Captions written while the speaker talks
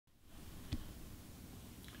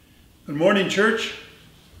Good morning, church.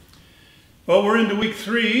 Well, we're into week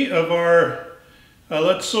 3 of our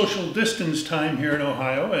Let's Social Distance time here in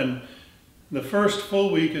Ohio, and the first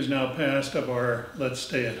full week is now passed of our Let's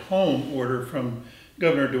Stay at Home order from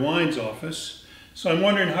Governor DeWine's office. So I'm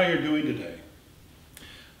wondering how you're doing today.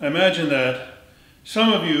 I imagine that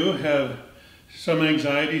some of you have some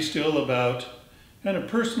anxiety still about kind of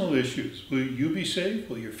personal issues. Will you be safe?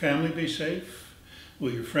 Will your family be safe?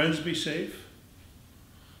 Will your friends be safe?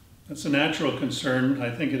 That's a natural concern.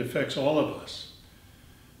 I think it affects all of us.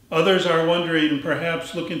 Others are wondering,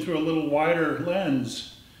 perhaps looking through a little wider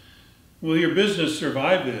lens, will your business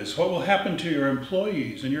survive this? What will happen to your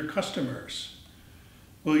employees and your customers?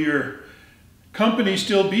 Will your company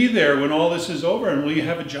still be there when all this is over, and will you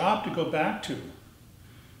have a job to go back to?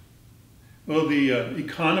 Will the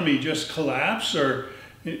economy just collapse, or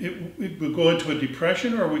it will go into a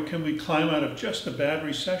depression, or can we climb out of just a bad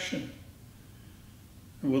recession?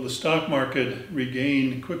 Will the stock market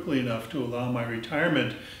regain quickly enough to allow my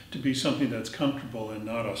retirement to be something that's comfortable and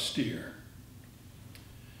not austere?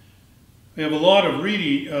 We have a lot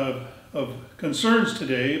of concerns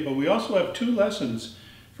today, but we also have 2 lessons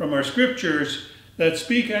from our scriptures that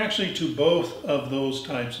speak actually to both of those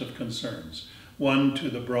types of concerns. One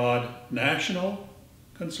to the broad national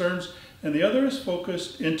concerns, and the other is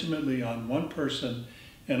focused intimately on one person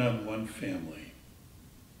and on one family.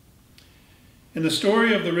 In the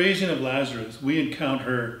story of the Raising of Lazarus, we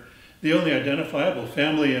encounter the only identifiable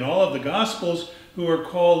family in all of the Gospels who are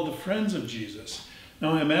called the friends of Jesus.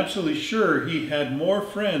 Now, I'm absolutely sure he had more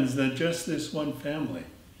friends than just this one family.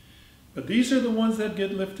 But these are the ones that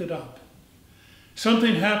get lifted up.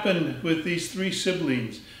 Something happened with these 3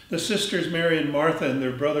 siblings, the sisters Mary and Martha and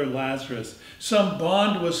their brother Lazarus. Some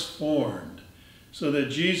bond was formed so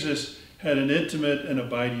that Jesus had an intimate and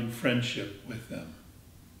abiding friendship with them.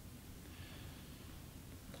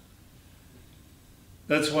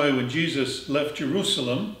 That's why when Jesus left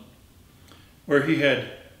Jerusalem, where he had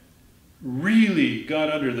really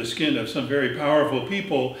got under the skin of some very powerful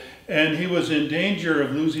people, and he was in danger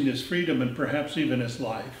of losing his freedom and perhaps even his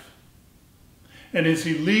life. And as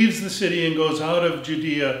he leaves the city and goes out of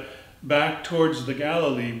Judea back towards the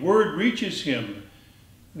Galilee, word reaches him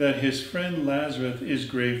that his friend Lazarus is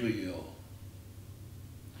gravely ill.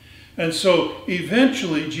 And so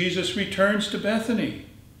eventually Jesus returns to Bethany,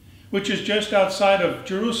 which is just outside of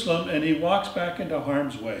Jerusalem, and he walks back into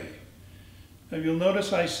harm's way. Now you'll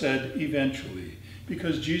notice I said eventually,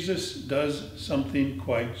 because Jesus does something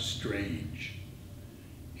quite strange.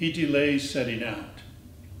 He delays setting out.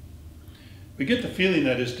 We get the feeling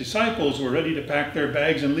that his disciples were ready to pack their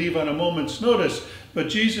bags and leave on a moment's notice, but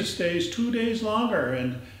Jesus stays 2 days longer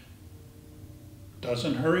and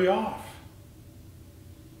doesn't hurry off.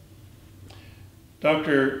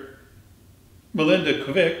 Dr. Melinda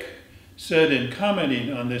Kovic said in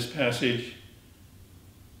commenting on this passage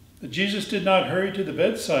that Jesus did not hurry to the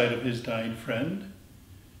bedside of his dying friend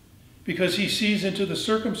because he sees into the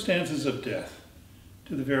circumstances of death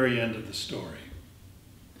to the very end of the story.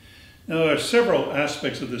 Now, there are several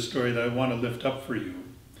aspects of this story that I want to lift up for you.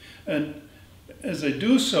 And as I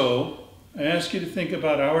do so, I ask you to think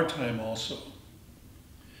about our time also.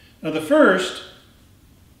 Now, the first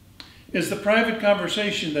is the private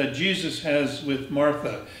conversation that Jesus has with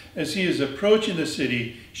Martha. As he is approaching the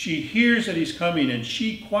city, she hears that he's coming, and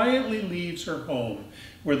she quietly leaves her home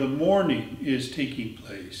where the mourning is taking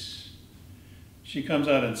place. She comes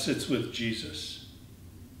out and sits with Jesus.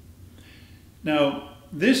 Now,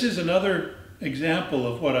 this is another example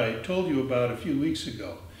of what I told you about a few weeks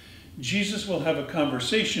ago. Jesus will have a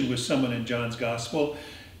conversation with someone in John's Gospel.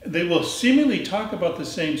 They will seemingly talk about the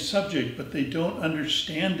same subject, but they don't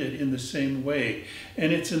understand it in the same way.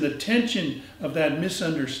 And it's in the tension of that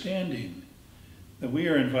misunderstanding that we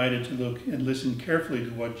are invited to look and listen carefully to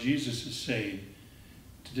what Jesus is saying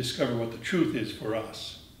to discover what the truth is for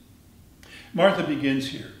us. Martha begins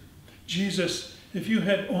here. Jesus, if you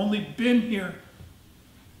had only been here,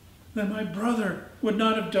 then my brother would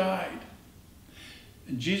not have died.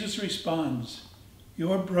 And Jesus responds,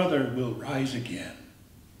 your brother will rise again.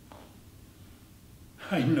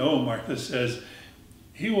 I know, Martha says,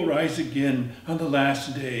 he will rise again on the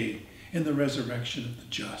last day in the resurrection of the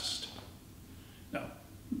just. Now,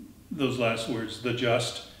 those last words, the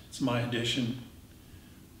just, it's my addition,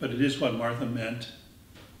 but it is what Martha meant.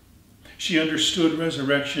 She understood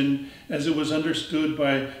resurrection as it was understood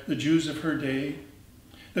by the Jews of her day,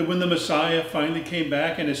 that when the Messiah finally came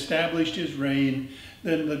back and established his reign,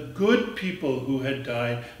 then the good people who had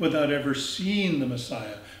died without ever seeing the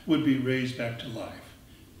Messiah would be raised back to life.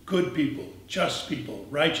 Good people, just people,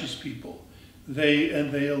 righteous people, they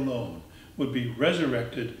and they alone would be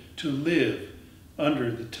resurrected to live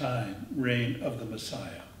under the reign of the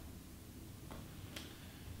Messiah.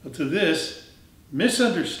 But to this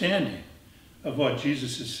misunderstanding of what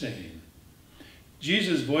Jesus is saying,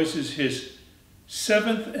 Jesus voices his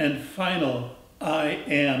seventh and final I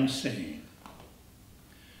am saying.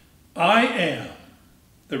 I am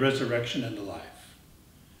the resurrection and the life.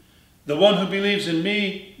 The one who believes in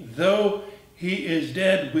me, though he is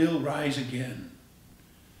dead, will rise again.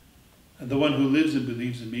 And the one who lives and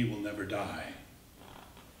believes in me will never die.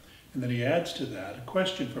 And then he adds to that a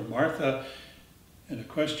question for Martha and a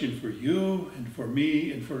question for you and for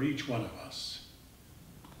me and for each one of us.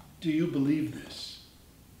 Do you believe this?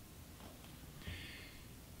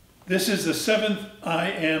 This is the seventh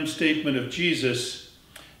I am statement of Jesus.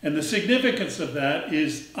 And the significance of that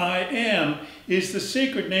is I am is the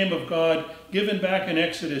sacred name of God given back in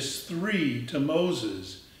Exodus 3 to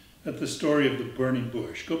Moses at the story of the burning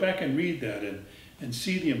bush. Go back and read that and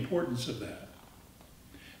see the importance of that.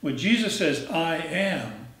 When Jesus says I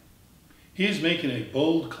am, he is making a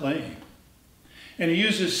bold claim. And he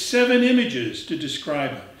uses 7 images to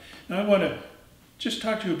describe it. Now I want to just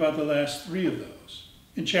talk to you about the last 3 of those.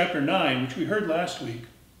 In chapter 9, which we heard last week,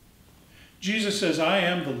 Jesus says, I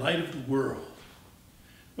am the light of the world.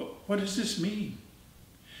 But what does this mean?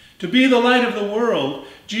 To be the light of the world,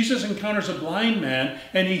 Jesus encounters a blind man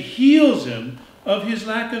and he heals him of his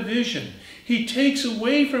lack of vision. He takes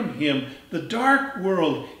away from him the dark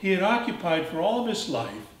world he had occupied for all of his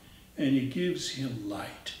life, and he gives him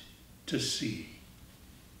light to see.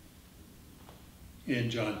 In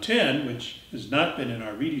John 10, which has not been in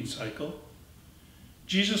our reading cycle,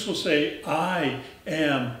 Jesus will say, I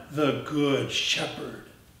am the good shepherd.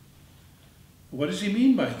 What does he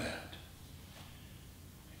mean by that?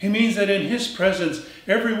 He means that in his presence,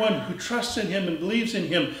 everyone who trusts in him and believes in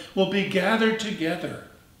him will be gathered together.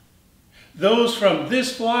 Those from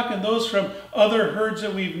this flock and those from other herds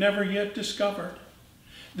that we've never yet discovered.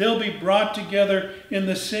 They'll be brought together in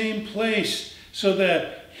the same place so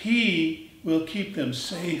that he will keep them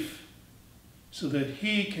safe, so that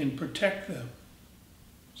he can protect them,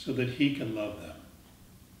 so that he can love them.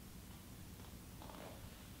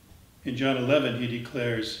 In John 11, he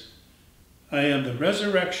declares, I am the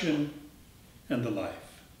resurrection and the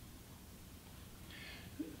life.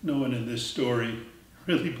 No one in this story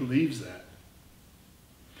really believes that.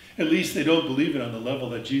 At least they don't believe it on the level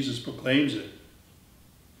that Jesus proclaims it.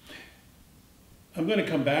 I'm going to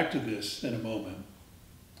come back to this in a moment.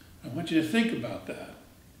 I want you to think about that.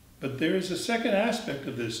 But there is a second aspect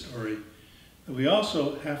of this story that we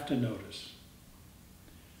also have to notice.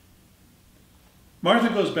 Martha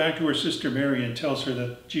goes back to her sister Mary and tells her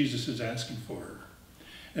that Jesus is asking for her.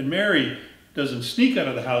 And Mary doesn't sneak out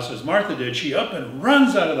of the house as Martha did. She up and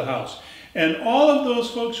runs out of the house. And all of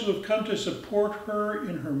those folks who have come to support her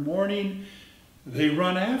in her mourning, they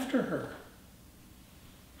run after her.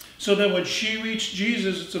 So that when she reached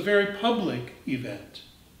Jesus, it's a very public event.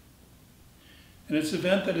 And it's an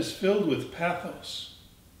event that is filled with pathos.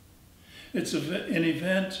 It's an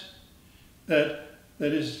event that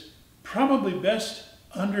is probably best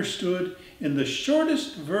understood in the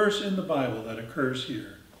shortest verse in the Bible that occurs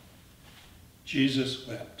here. Jesus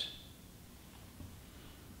wept.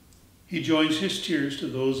 He joins his tears to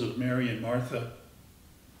those of Mary and Martha.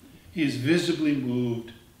 He is visibly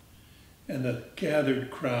moved, and the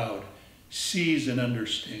gathered crowd sees and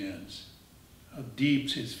understands how deep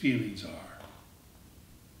his feelings are.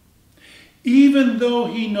 Even though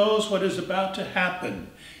he knows what is about to happen,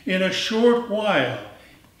 in a short while,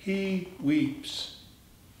 he weeps.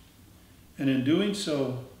 And in doing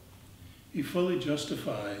so, he fully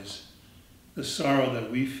justifies the sorrow that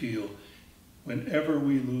we feel whenever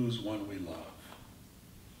we lose one we love.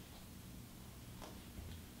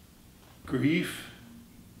 Grief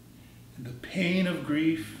and the pain of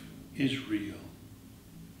grief is real.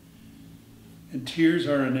 And tears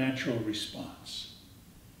are a natural response.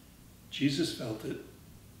 Jesus felt it,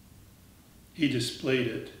 he displayed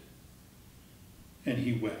it, and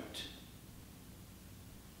he wept.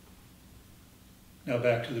 Now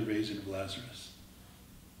back to the raising of Lazarus.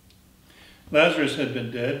 Lazarus had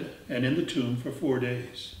been dead and in the tomb for 4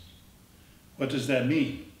 days. What does that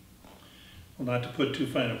mean? Well, not to put too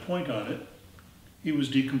fine a point on it, he was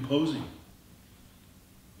decomposing.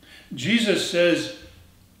 Jesus says,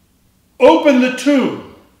 open the tomb.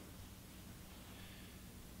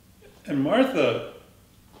 And Martha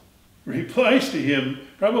replies to him,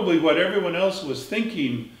 probably what everyone else was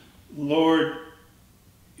thinking, Lord,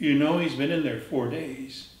 you know he's been in there 4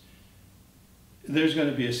 days. There's going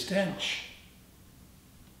to be a stench.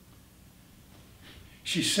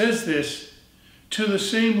 She says this to the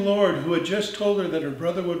same Lord who had just told her that her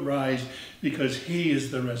brother would rise, because he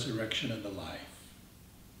is the resurrection and the life.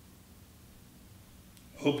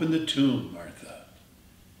 Open the tomb, Martha.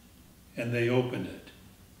 And they opened it.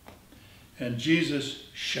 And Jesus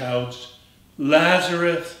shouts,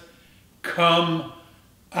 Lazarus, come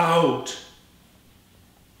out.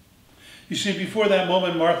 You see, before that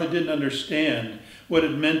moment, Martha didn't understand what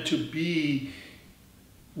it meant to be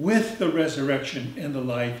with the resurrection and the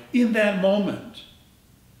life in that moment.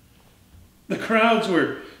 The crowds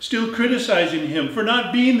were still criticizing him for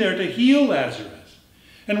not being there to heal Lazarus,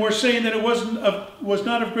 and were saying that it was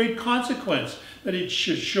not of great consequence that he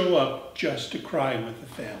should show up just to cry with the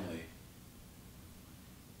family.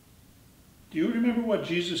 Do you remember what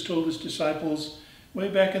Jesus told his disciples way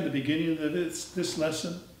back in the beginning of this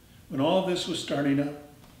lesson, when all this was starting up?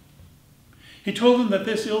 He told them that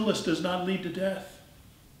this illness does not lead to death,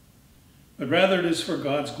 but rather it is for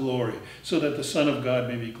God's glory, so that the Son of God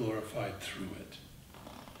may be glorified through it.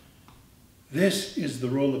 This is the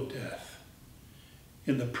role of death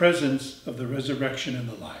in the presence of the resurrection and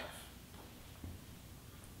the life.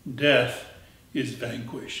 Death is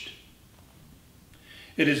vanquished.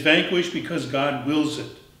 It is vanquished because God wills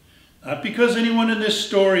it, not because anyone in this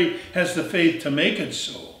story has the faith to make it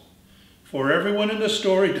so. For everyone in the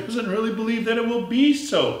story doesn't really believe that it will be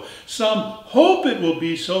so. Some hope it will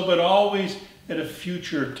be so, but always at a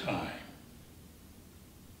future time.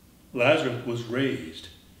 Lazarus was raised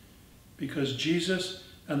because Jesus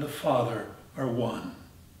and the Father are one.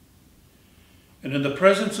 And in the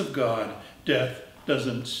presence of God, death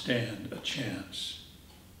doesn't stand a chance.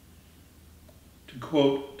 To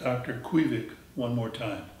quote Dr. Kuivik one more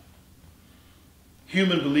time,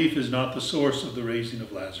 human belief is not the source of the raising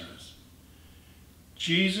of Lazarus.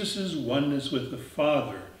 Jesus' oneness with the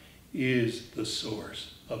Father is the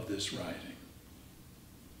source of this rising.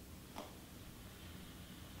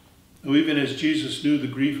 Now, even as Jesus knew the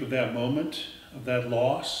grief of that moment, of that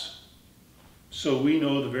loss, so we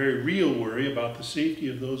know the very real worry about the safety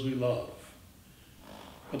of those we love.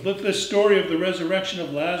 But let this story of the resurrection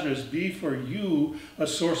of Lazarus be for you a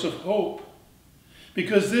source of hope.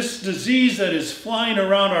 Because this disease that is flying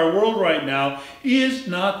around our world right now is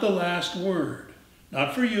not the last word.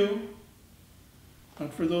 Not for you,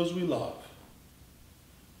 not for those we love,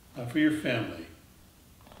 not for your family,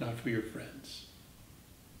 not for your friends.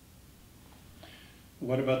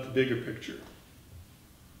 What about the bigger picture?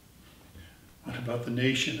 What about the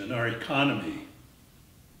nation and our economy?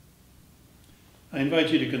 I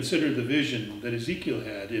invite you to consider the vision that Ezekiel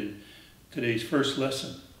had in today's first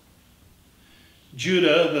lesson.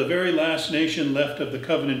 Judah, the very last nation left of the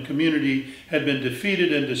covenant community, had been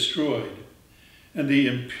defeated and destroyed. And the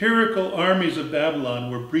empirical armies of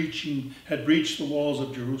Babylon had breached the walls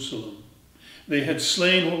of Jerusalem. They had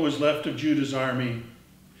slain what was left of Judah's army,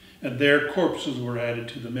 and their corpses were added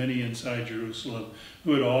to the many inside Jerusalem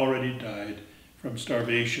who had already died from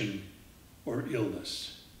starvation or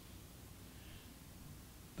illness.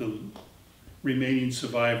 The remaining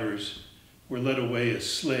survivors were led away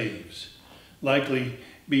as slaves, likely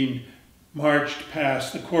being marched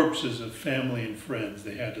past the corpses of family and friends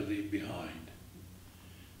they had to leave behind.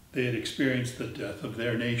 They had experienced the death of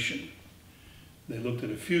their nation. They looked at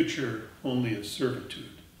a future only of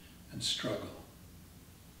servitude and struggle.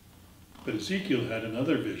 But Ezekiel had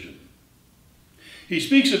another vision. He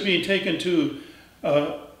speaks of being taken to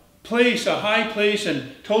a high place,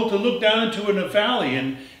 and told to look down into a valley.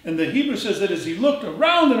 And the Hebrew says that as he looked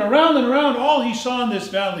around and around and around, all he saw in this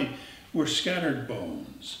valley were scattered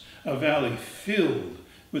bones, a valley filled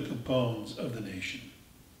with the bones of the nation.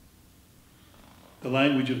 The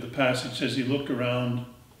language of the passage says he looked around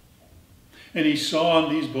and he saw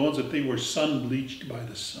in these bones that they were sun-bleached by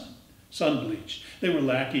the sun. Sun-bleached. They were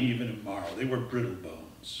lacking even in marrow. They were brittle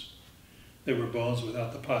bones. They were bones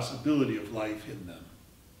without the possibility of life in them.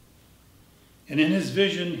 And in his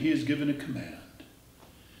vision, he is given a command.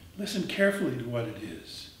 Listen carefully to what it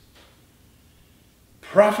is.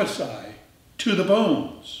 Prophesy to the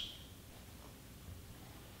bones.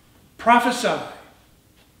 Prophesy.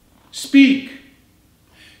 Speak.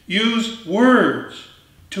 Use words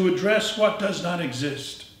to address what does not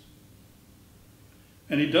exist.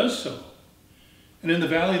 And he does so. And in the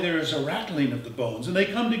valley there is a rattling of the bones, and they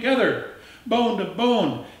come together, bone to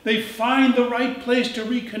bone. They find the right place to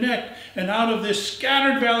reconnect, and out of this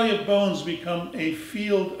scattered valley of bones become a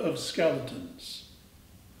field of skeletons.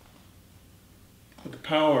 But the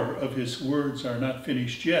power of his words are not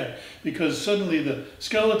finished yet, because suddenly the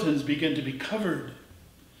skeletons begin to be covered.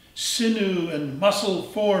 Sinew and muscle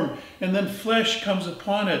form, and then flesh comes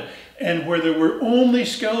upon it, and where there were only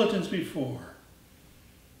skeletons before,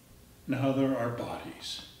 Now there are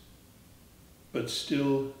bodies, but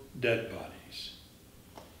still dead bodies.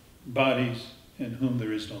 Bodies in whom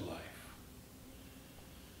there is no life.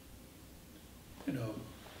 You know,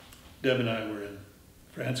 Deb and I were in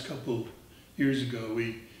France a couple years ago.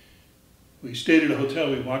 We stayed at a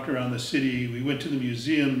hotel, we walked around the city, we went to the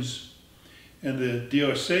museums, and the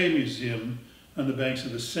d'Orsay Museum on the banks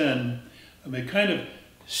of the Seine, it kind of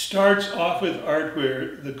starts off with art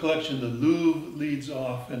where the collection, the Louvre, leads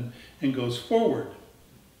off and goes forward.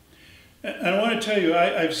 And I want to tell you,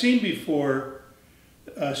 I've seen before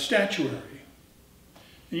statuary.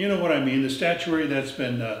 And you know what I mean, the statuary that's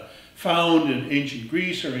been found in ancient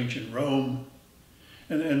Greece or ancient Rome.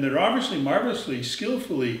 And they're obviously marvelously,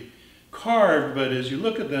 skillfully carved, but as you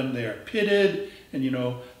look at them, they are pitted, and you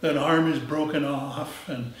know, an arm is broken off,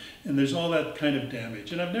 and there's all that kind of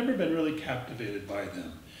damage. And I've never been really captivated by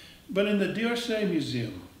them. But in the d'Orsay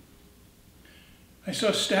Museum, I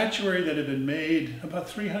saw statuary that had been made about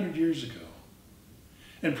 300 years ago,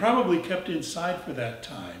 and probably kept inside for that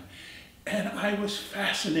time. And I was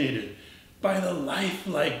fascinated by the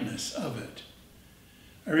lifelikeliness of it.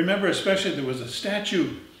 I remember especially there was a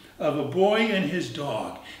statue of a boy and his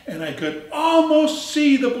dog, and I could almost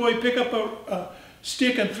see the boy pick up a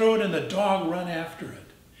stick and throw it and the dog run after it.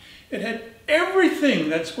 It had everything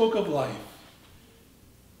that spoke of life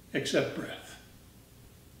except breath.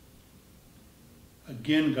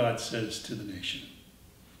 Again, God says to the nation,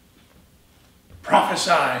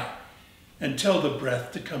 prophesy and tell the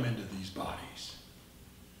breath to come into these bodies.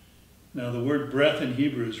 Now the word breath in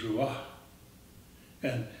Hebrew is ruah,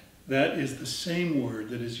 and that is the same word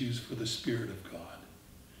that is used for the Spirit of God.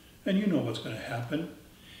 And you know what's going to happen.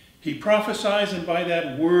 He prophesies, and by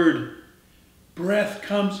that word, breath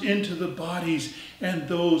comes into the bodies, and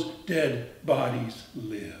those dead bodies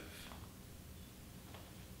live.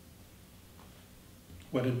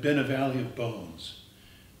 What had been a valley of bones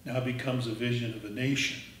now becomes a vision of a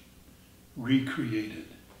nation recreated.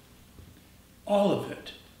 All of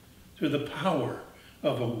it through the power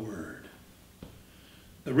of a word.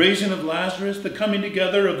 The raising of Lazarus, the coming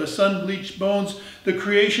together of the sun-bleached bones, the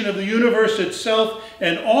creation of the universe itself,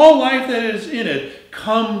 and all life that is in it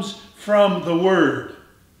comes from the Word.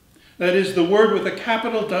 That is the Word with a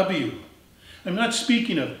capital W. I'm not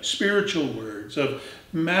speaking of spiritual words, of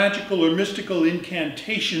magical or mystical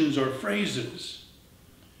incantations or phrases.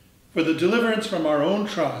 For the deliverance from our own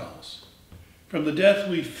trials, from the death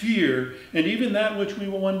we fear, and even that which we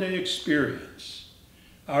will one day experience,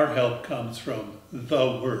 our help comes from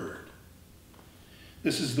the Word.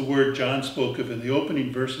 This is the word John spoke of in the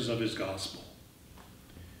opening verses of his gospel.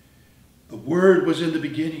 The Word was in the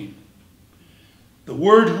beginning. The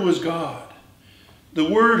Word who was God. The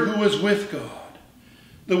Word who was with God.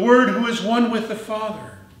 The Word who is one with the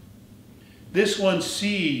Father. This one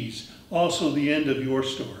sees also the end of your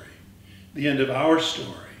story, the end of our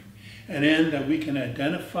story, an end that we can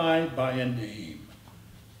identify by a name,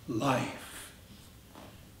 life.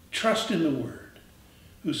 Trust in the Word,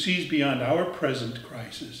 who sees beyond our present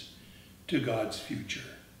crisis to God's future.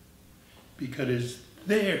 Because it is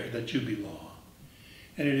there that you belong.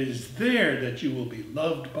 And it is there that you will be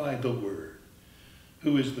loved by the Word,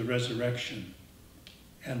 who is the resurrection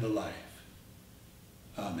and the life.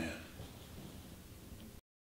 Amen.